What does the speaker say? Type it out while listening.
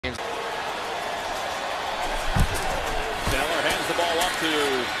off to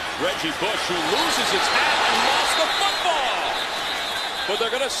Reggie Bush, who loses his hat and lost the football. But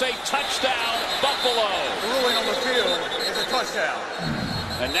they're going to say touchdown, Buffalo. The ruling on the field is a touchdown.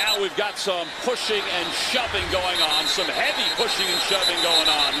 And now we've got some pushing and shoving going on, some heavy pushing and shoving going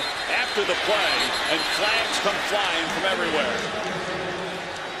on after the play, and flags come flying from everywhere.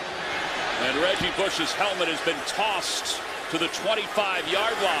 And Reggie Bush's helmet has been tossed to the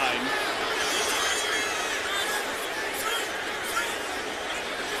 25-yard line.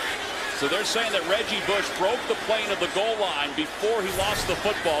 So they're saying that Reggie Bush broke the plane of the goal line before he lost the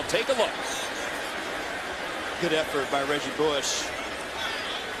football. Take a look. Good effort by Reggie Bush.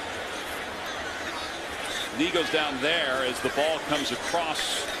 Knee goes down there as the ball comes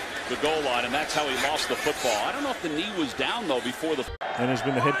across the goal line, and that's how he lost the football. I don't know if the knee was down, though, before the... And has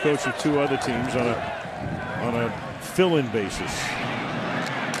been the head coach of 2 other teams on a fill-in basis.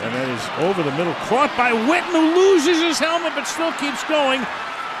 And that is over the middle, caught by Witten, who loses his helmet but still keeps going.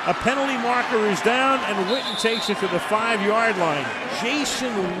 A penalty marker is down, and Witten takes it to the 5-yard line.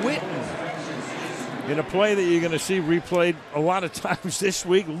 Jason Witten, in a play that you're going to see replayed a lot of times this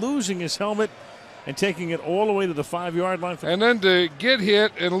week, losing his helmet and taking it all the way to the 5-yard line. And then to get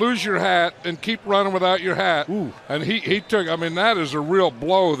hit and lose your hat and keep running without your hat. Ooh. And he took, I mean, that is a real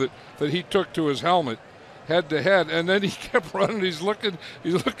blow that he took to his helmet, head to head. And then he kept running. He's looking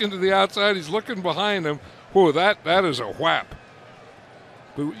to the outside. He's looking behind him. Whoa, that is a whap.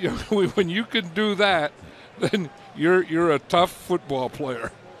 But when you can do that, then you're a tough football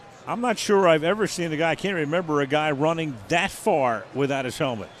player. I'm not sure I've ever seen a guy, I can't remember a guy running that far without his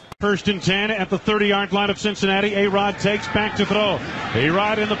helmet. 1st and 10 at the 30-yard line of Cincinnati. A-Rod takes back to throw.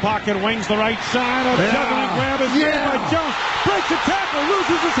 A-Rod in the pocket, wings the right side. A juggling grab is made by Jones. Breaks a tackle,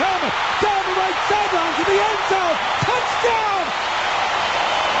 loses his helmet. Down the right sideline to the end zone. Touchdown!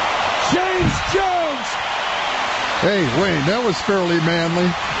 James Jones. Hey, Wayne, that was fairly manly.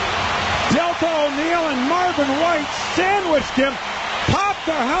 Delta O'Neal and Marvin White sandwiched him. Popped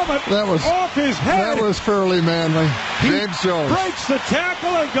the helmet off his head. That was fairly manly. James Jones breaks the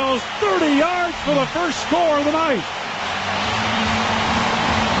tackle and goes 30 yards for the first score of the night.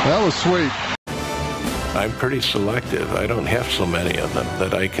 That was sweet. I'm pretty selective. I don't have so many of them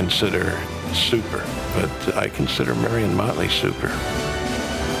that I consider super, but I consider Marion Motley super.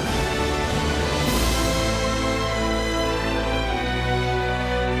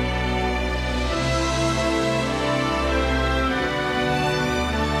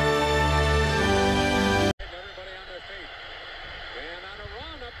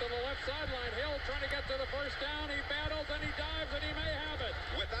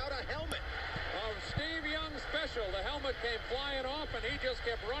 The helmet came flying off, and he just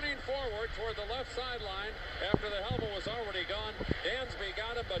kept running forward toward the left sideline after the helmet was already gone. Dansby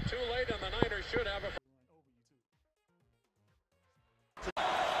got him, but too late, and the Niners should have it.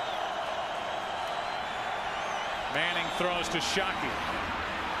 Manning throws to Shockey,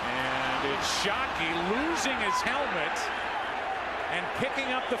 and it's Shockey losing his helmet and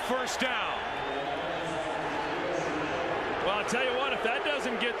picking up the first down. Well, I'll tell you what, if that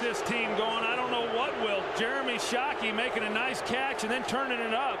doesn't get this team going, I don't know what will. Jeremy Shockey making a nice catch and then turning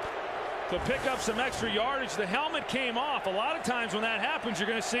it up to pick up some extra yardage. The helmet came off. A lot of times when that happens, you're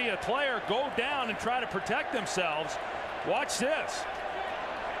going to see a player go down and try to protect themselves. Watch this.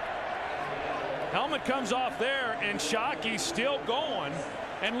 Helmet comes off there, and Shockey's still going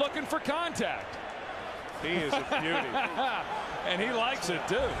and looking for contact. He is a beauty. And he likes it,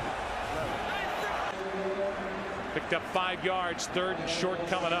 too. Picked up 5 yards, 3rd and short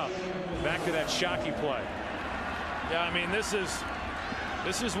coming up. Back to that Shockey play. Yeah, I mean, this is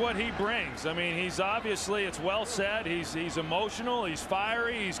what he brings. I mean, he's obviously, it's well said, he's emotional, he's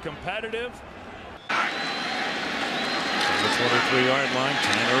fiery, he's competitive. The 23-yard line,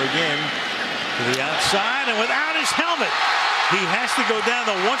 Tanner again to the outside, and without his helmet, he has to go down.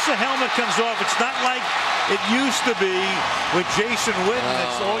 Though once the helmet comes off, it's not like it used to be with Jason Witten.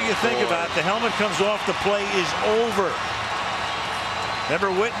 That's all you think about. The helmet comes off, the play is over.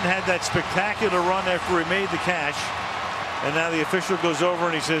 Remember, Witten had that spectacular run after he made the catch, and now the official goes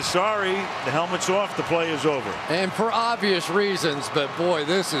over and he says, sorry, the helmet's off, the play is over. And for obvious reasons, but boy,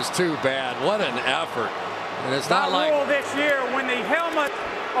 this is too bad. What an effort. And it's not like rule this year, when the helmet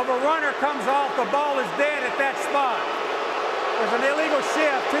of a runner comes off, the ball is dead at that spot. There's an illegal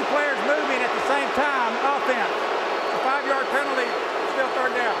shift, 2 players moving at the same time, offense. A 5-yard penalty, still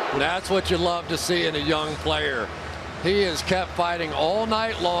 3rd down. That's what you love to see in a young player. He has kept fighting all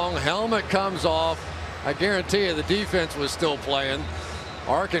night long. Helmet comes off. I guarantee you the defense was still playing.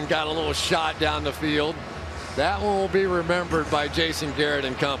 Arkin got a little shot down the field. That one will be remembered by Jason Garrett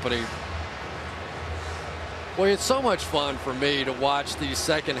and company. Well, it's so much fun for me to watch these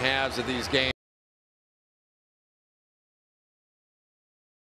second halves of these games.